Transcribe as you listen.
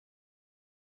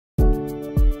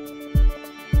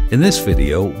In this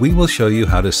video, we will show you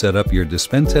how to set up your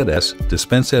Dispensette S,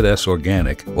 Dispensette S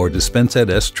Organic, or Dispensette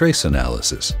S Trace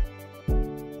Analysis.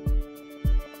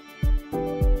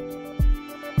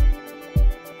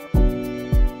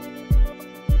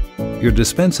 Your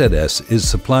Dispensette S is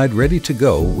supplied ready to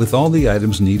go with all the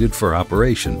items needed for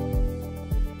operation.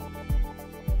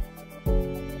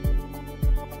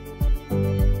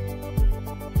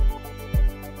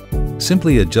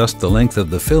 Simply adjust the length of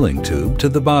the filling tube to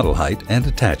the bottle height and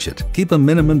attach it. Keep a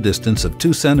minimum distance of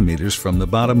 2 centimeters from the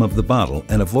bottom of the bottle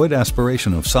and avoid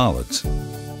aspiration of solids.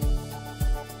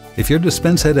 If your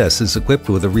Dispensette S is equipped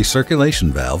with a recirculation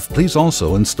valve, please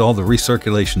also install the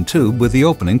recirculation tube with the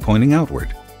opening pointing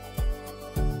outward.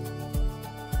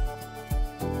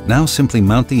 Now simply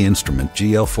mount the instrument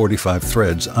GL45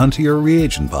 threads onto your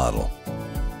reagent bottle.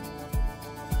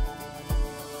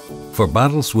 For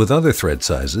bottles with other thread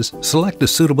sizes, select a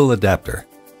suitable adapter.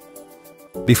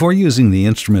 Before using the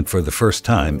instrument for the first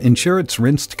time, ensure it's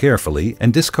rinsed carefully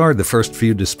and discard the first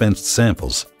few dispensed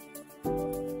samples.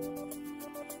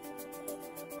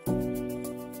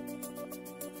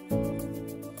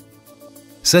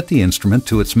 Set the instrument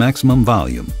to its maximum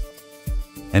volume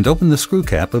and open the screw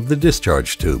cap of the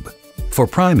discharge tube. For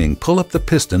priming, pull up the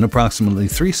piston approximately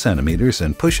 3 centimeters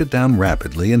and push it down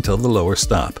rapidly until the lower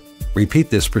stop. Repeat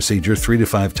this procedure 3 to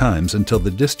 5 times until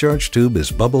the discharge tube is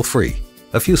bubble-free.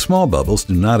 A few small bubbles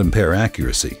do not impair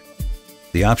accuracy.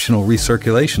 The optional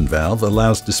recirculation valve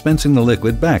allows dispensing the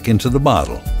liquid back into the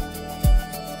bottle.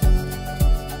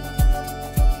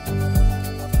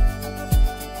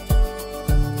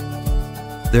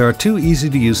 There are 2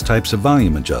 easy-to-use types of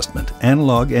volume adjustment,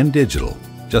 analog and digital.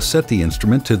 Just set the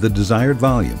instrument to the desired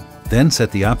volume. Then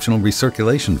set the optional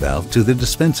recirculation valve to the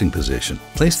dispensing position.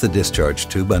 Place the discharge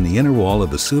tube on the inner wall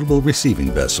of a suitable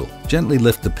receiving vessel. Gently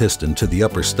lift the piston to the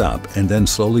upper stop and then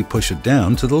slowly push it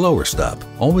down to the lower stop.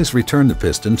 Always return the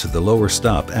piston to the lower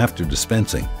stop after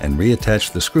dispensing and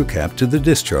reattach the screw cap to the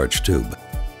discharge tube.